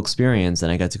really cool experience,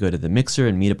 and I got to go to the mixer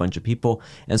and meet a bunch of people.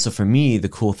 And so for me, the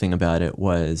cool thing about it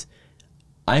was,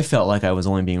 I felt like I was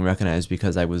only being recognized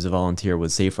because I was a volunteer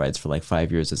with Safe Rides for like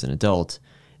 5 years as an adult.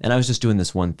 And I was just doing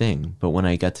this one thing. But when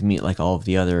I got to meet like all of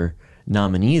the other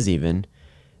nominees even,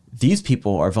 these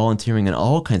people are volunteering in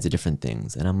all kinds of different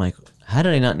things. And I'm like, how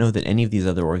did I not know that any of these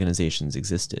other organizations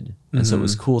existed? And so it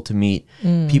was cool to meet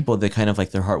people that kind of like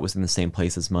their heart was in the same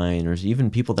place as mine, or even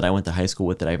people that I went to high school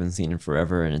with that I haven't seen in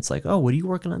forever. And it's like, oh, what are you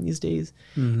working on these days?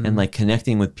 And like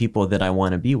connecting with people that I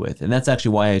want to be with. And that's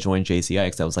actually why I joined JCI,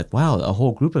 because I was like, wow, a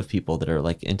whole group of people that are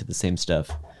like into the same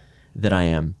stuff that I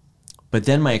am. But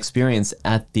then my experience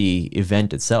at the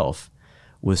event itself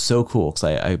was so cool, because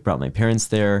I brought my parents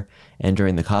there, and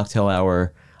during the cocktail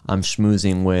hour, I'm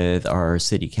schmoozing with our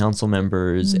city council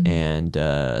members, and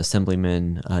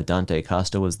Assemblyman Dante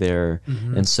Costa was there.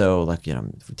 And so like,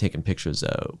 I'm taking pictures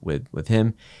with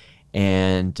him,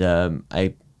 and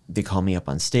they call me up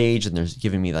on stage, and they're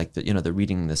giving me like they're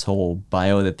reading this whole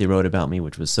bio that they wrote about me,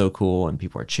 which was so cool, and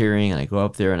people are cheering, and I go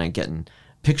up there and I'm getting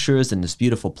pictures and this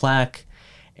beautiful plaque.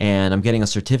 And I'm getting a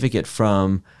certificate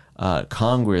from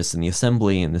Congress and the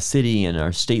Assembly and the city and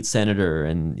our state senator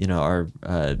and our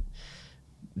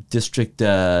district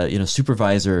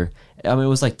supervisor. I mean, it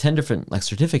was like 10 different like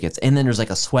certificates, and then there's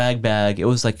like a swag bag. It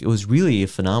was really a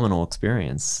phenomenal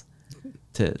experience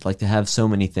to have so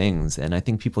many things, and I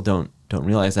think people don't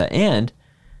realize that. And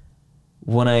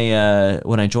when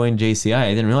I joined JCI, I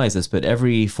didn't realize this, but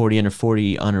every 40 under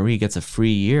 40 honoree gets a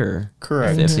free year.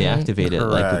 Correct. If they activate it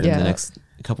like within the next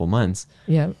couple months.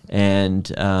 Yeah.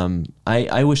 And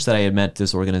I wish that I had met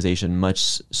this organization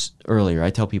much earlier.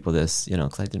 I tell people this,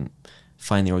 because I didn't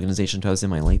find the organization until I was in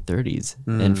my late 30s.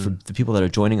 And for the people that are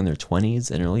joining in their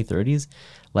 20s and early 30s,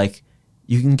 like,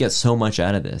 you can get so much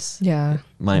out of this. Yeah.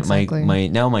 Exactly.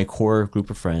 My core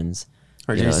group of friends,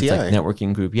 Or it's JCI. like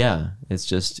networking group. Yeah. It's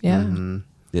just,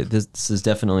 this is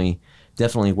definitely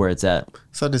where it's at.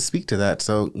 So to speak to that,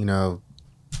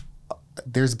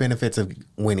 there's benefits of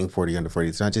winning 40 under 40.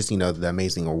 It's not just, the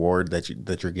amazing award that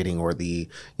you're getting, or the,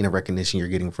 recognition you're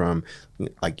getting from,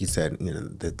 like you said,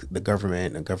 the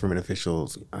government and government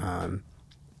officials, and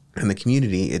the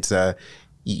community. It's,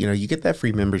 you get that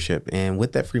free membership, and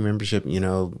with that free membership,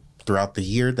 throughout the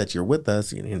year that you're with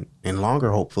us and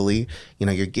longer, hopefully,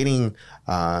 you're getting,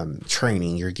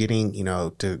 training, you're getting,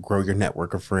 to grow your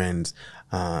network of friends,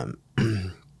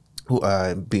 who,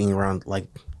 being around like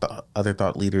the other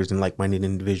thought leaders and like-minded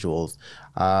individuals.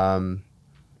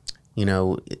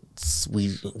 It's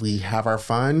we have our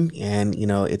fun, and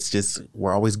it's just,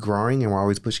 we're always growing and we're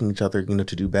always pushing each other,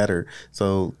 to do better.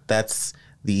 So that's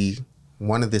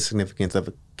one of the significance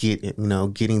of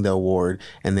getting the award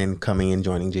and then coming and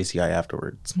joining JCI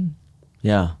afterwards.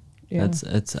 Yeah.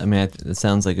 It's. I mean, it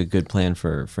sounds like a good plan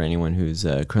for anyone who's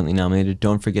currently nominated.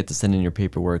 Don't forget to send in your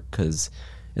paperwork, because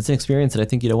it's an experience that I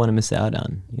think you don't want to miss out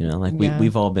on.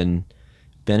 We've all been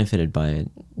benefited by it.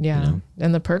 Yeah.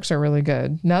 And the perks are really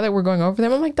good. Now that we're going over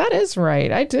them, I'm like, that is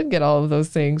right. I did get all of those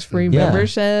things. Free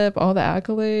membership, all the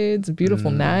accolades, beautiful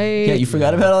night. Yeah, you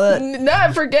forgot about all that? No,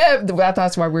 I forget.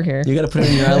 That's why we're here. You got to put it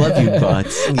in your I love you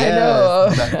box. I know.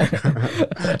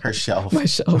 Her shelf. My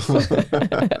shelf.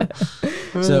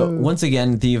 So once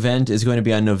again, the event is going to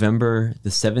be on November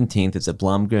the 17th. It's at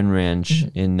Blomgren Ranch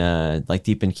in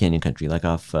deep in Canyon Country, like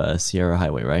off Sierra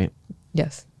Highway, right?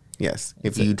 Yes. Yes.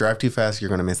 If you drive too fast, you're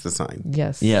going to miss the sign.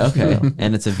 Yes. Yeah, okay.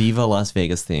 And it's a Viva Las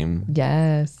Vegas theme.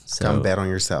 Yes. So Come bet on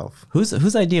yourself.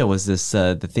 Whose idea was this,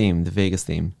 the theme, the Vegas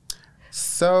theme?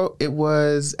 So it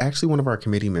was actually one of our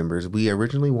committee members. We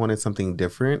originally wanted something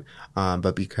different,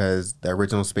 but because the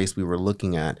original space we were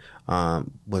looking at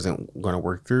wasn't going to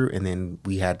work through, and then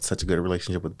we had such a good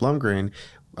relationship with Blomgren,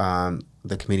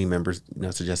 the committee members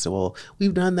suggested, well,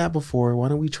 we've done that before. Why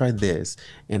don't we try this?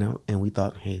 And we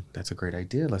thought, hey, that's a great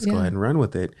idea. Let's go ahead and run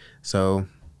with it. So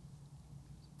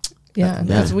yeah,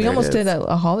 because we almost did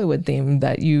a Hollywood theme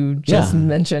that you just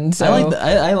mentioned. So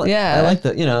I like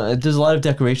the there's a lot of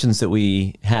decorations that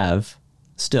we have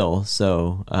still,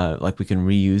 so we can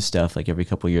reuse stuff like every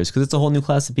couple of years, because it's a whole new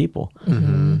class of people.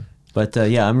 But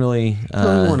I'm really we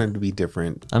wanted to be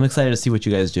different. I'm excited to see what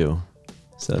you guys do.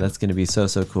 So that's going to be so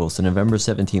cool. So November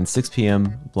 17th, 6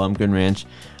 p.m., Blomgren Ranch.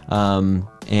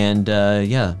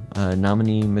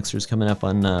 Nominee mixers coming up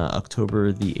on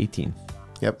October the 18th.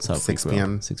 Yep, South 6 Creek Grill,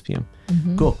 p.m. 6 p.m.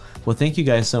 Cool. Well, thank you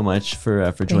guys so much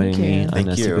for joining me you. on Thank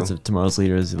you. Secrets of Tomorrow's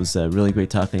Leaders. It was really great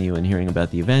talking to you and hearing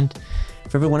about the event.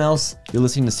 For everyone else, you're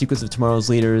listening to Secrets of Tomorrow's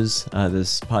Leaders.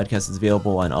 This podcast is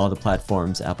available on all the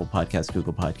platforms: Apple Podcasts,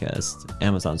 Google Podcasts,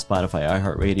 Amazon, Spotify,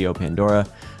 iHeartRadio, Pandora.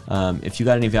 If you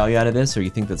got any value out of this, or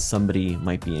you think that somebody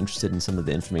might be interested in some of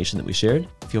the information that we shared,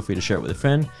 feel free to share it with a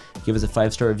friend. Give us a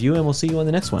 5-star review, and we'll see you on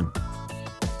the next one.